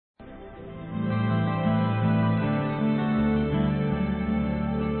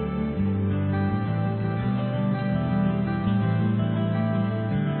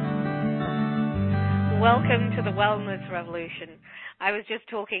Welcome to the Wellness Revolution. I was just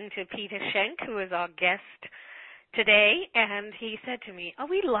talking to Peter Schenk, who is our guest today, and he said to me, "Are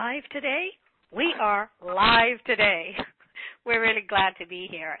we live today?" We are live today. We're really glad to be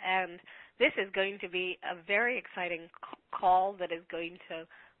here, and this is going to be a very exciting call that is going to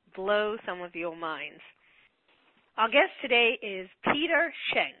blow some of your minds. Our guest today is Peter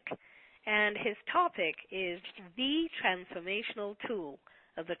Schenk, and his topic is the transformational tool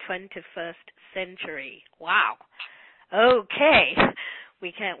of the 21st century. Wow. Okay.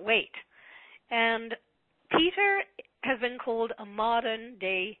 We can't wait. And Peter has been called a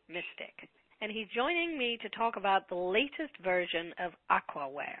modern-day mystic, and he's joining me to talk about the latest version of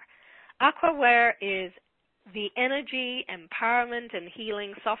Aquaware. Aquaware is the energy, empowerment, and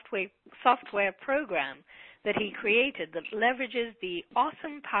healing software program that he created that leverages the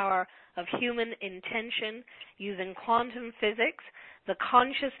awesome power of human intention using quantum physics, the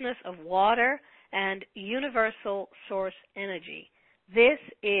consciousness of water, and universal source energy. This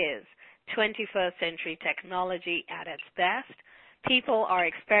is 21st century technology at its best. People are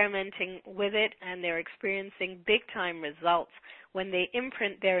experimenting with it, and they're experiencing big-time results when they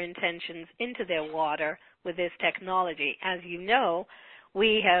imprint their intentions into their water with this technology. As you know,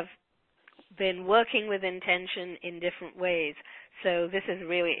 we have been working with intention in different ways, so this is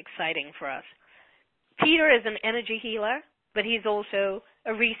really exciting for us. Peter is an energy healer, but he's also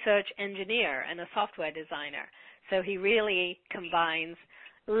a research engineer and a software designer. So he really combines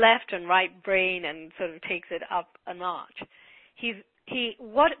left and right brain and sort of takes it up a notch.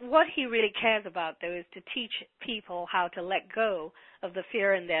 What he really cares about, though, is to teach people how to let go of the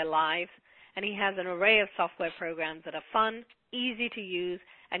fear in their lives, and he has an array of software programs that are fun, easy to use,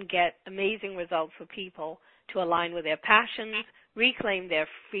 and get amazing results for people to align with their passions, reclaim their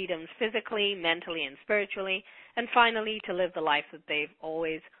freedoms physically, mentally, and spiritually, and finally to live the life that they've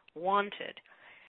always wanted.